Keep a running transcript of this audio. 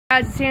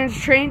Guys, Sam's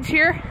trains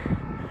here.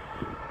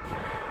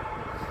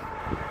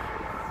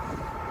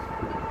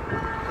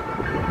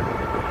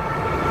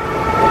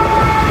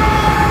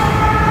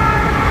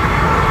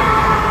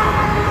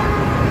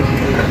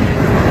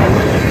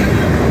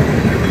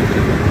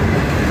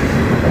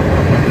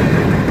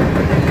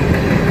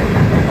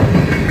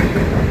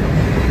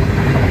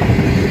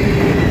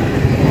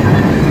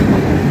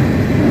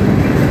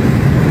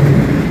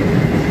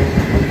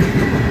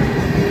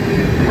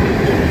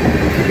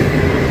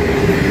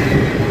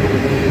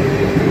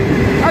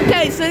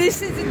 So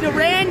this is the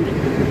Durand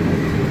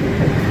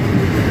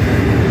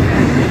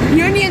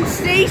Union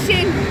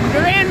Station,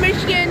 Durand,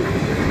 Michigan.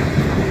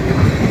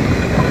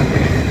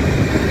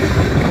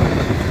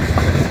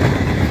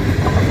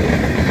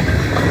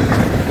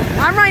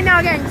 I'm right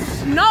now getting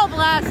snow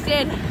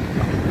blasted,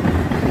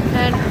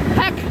 and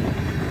heck,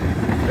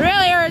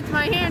 really hurts.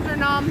 My hands are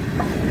numb.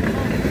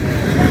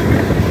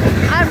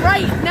 I'm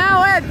right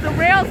now at the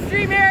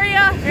railstream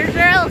area. Here's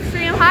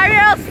railstream, high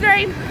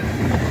railstream.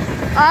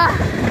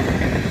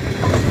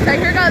 So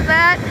here goes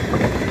that.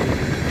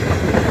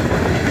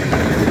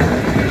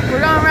 We're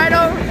going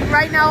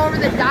right now over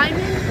the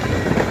diamond.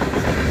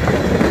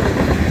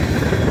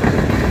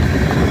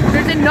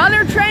 There's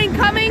another train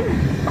coming.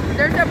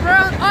 There's a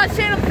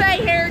Santa Fe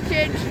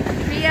Heritage,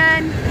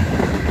 BN,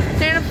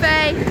 Santa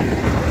Fe,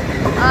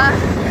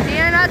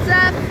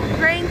 DNSF,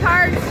 grain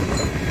carts.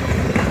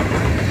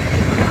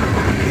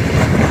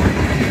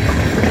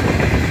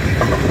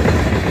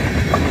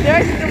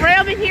 There's a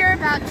derailment here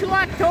about 2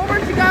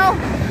 Octobers ago.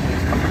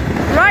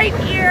 Right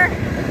here.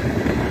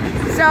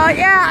 So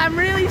yeah, I'm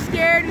really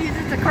scared because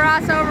it's a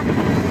crossover.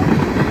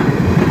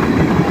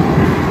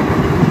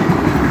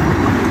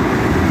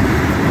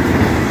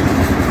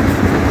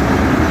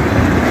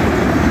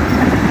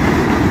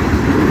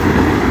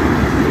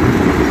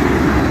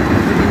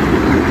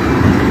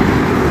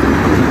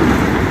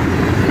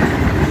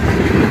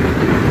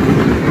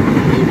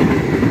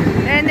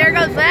 And there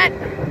goes that.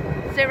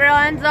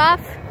 Citirail ends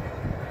off.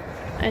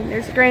 And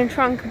there's a grain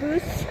trunk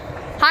caboose.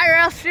 Hi,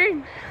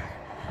 railstream.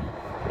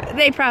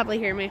 They probably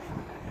hear me.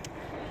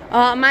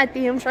 I'm at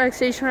the Amtrak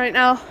station right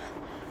now.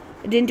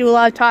 I didn't do a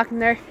lot of talking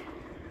there.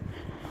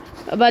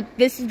 But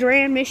this is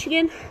Durand,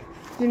 Michigan.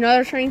 There's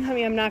another train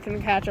coming. I'm not going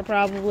to catch it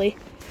probably.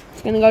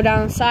 It's going to go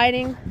down the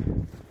siding.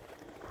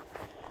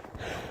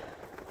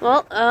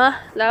 Well,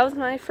 that was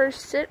my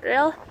first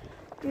Citirail.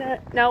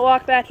 Now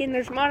walk back in.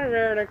 There's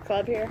Monitor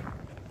Club here.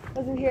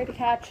 Wasn't here to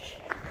catch.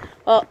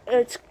 Well,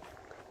 it's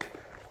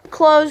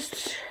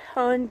closed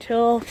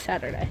until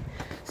Saturday.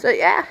 So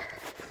yeah.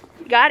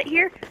 Got it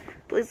here.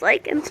 Please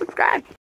like and subscribe.